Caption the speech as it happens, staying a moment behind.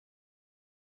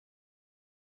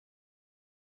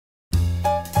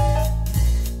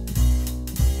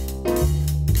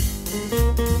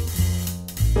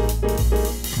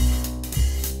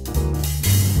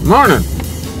Morning.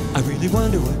 I really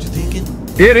wonder what you're thinking.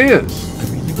 It is I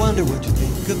really wonder what you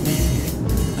think of me.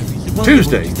 I really wonder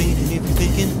Tuesday. what you're thinking if you're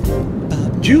thinking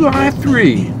about me. July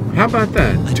 3. How about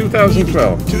that?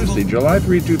 2012. Tuesday, July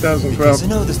 3, Because I 2012.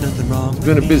 know there's nothing wrong. It's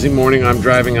been a busy morning. I'm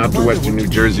driving out to Western New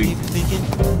Jersey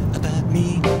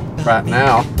right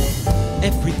now.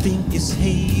 Everything is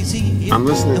hazy. I'm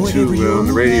listening to on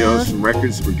the radio some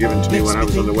records that were given to me when I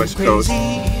was on the West Coast.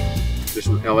 Just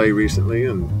in LA recently,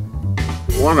 and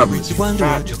one of them is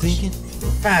fabulous.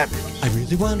 Fabulous. I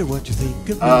really wonder what you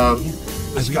think of me.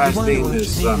 This guy's name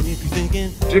is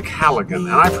Dick Halligan,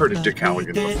 and I've heard of Dick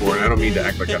Halligan before, and I don't mean to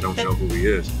act like I don't know who he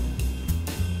is,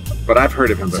 but I've heard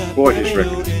of him. But boy, his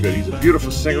record is good. He's a beautiful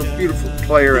singer, beautiful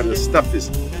player, and the stuff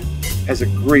has a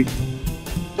great,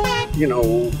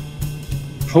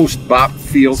 post-bop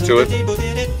feel to it.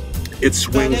 It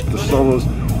swings, the solos.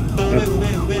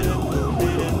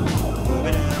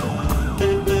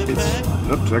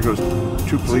 Oops, there goes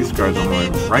 2 police cars on my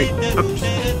right. Oops.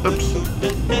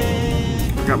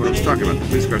 Forgot what I was talking about. The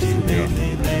police cars threw me off.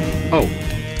 Oh.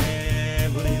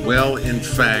 Well, in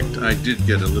fact, I did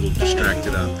get a little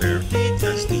distracted out there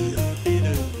as the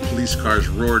police cars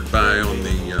roared by on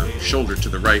the shoulder to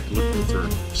the right looking for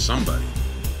somebody.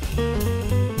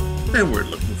 They weren't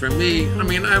looking for me. I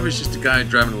mean, I was just a guy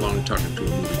driving along talking to a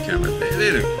movie camera. They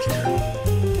didn't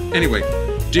care. Anyway,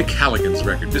 Dick Halligan's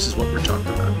record. This is what we're talking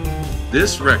about.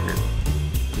 This record,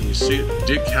 can you see it?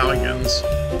 Dick Halligan's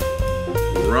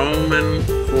Roman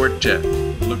Quartet.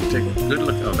 Take a good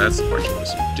look. Oh, that's the part you want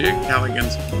to see. Dick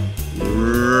Halligan's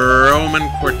Roman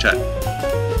Quartet.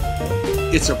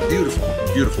 It's a beautiful,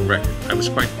 beautiful record. I was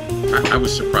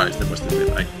surprised, I must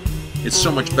admit. It's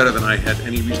so much better than I had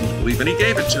any reason to believe, and he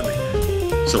gave it to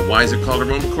me. So why is it called a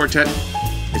Roman Quartet?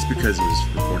 It's because it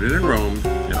was recorded in Rome,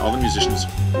 and all the musicians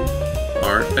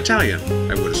are Italian,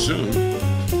 I would assume.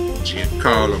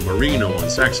 Giancarlo Marino on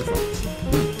saxophone,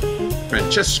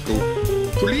 Francesco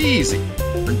Puglisi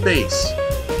on bass.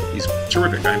 He's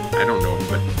terrific. I don't know him,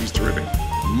 but he's terrific.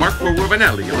 Marco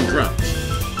Rovinelli on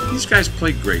drums. These guys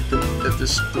play great. The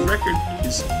record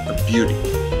is a beauty.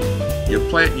 You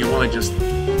play it and you want to just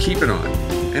keep it on.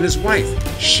 And his wife,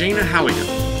 Shana Halligan.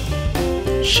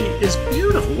 She is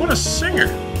beautiful. What a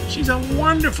singer. She's a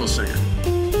wonderful singer.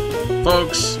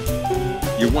 Folks,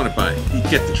 you want to buy it. You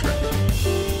get this record.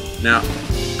 Now,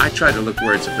 I tried to look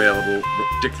where it's available.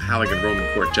 Dick Halligan Roman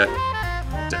Quartet.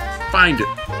 Find it.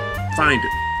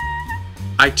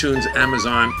 iTunes,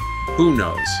 Amazon, who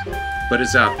knows? But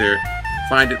it's out there.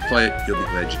 Find it, play it. You'll be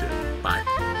glad you did. Bye.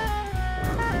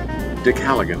 Dick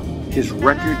Halligan. His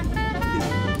record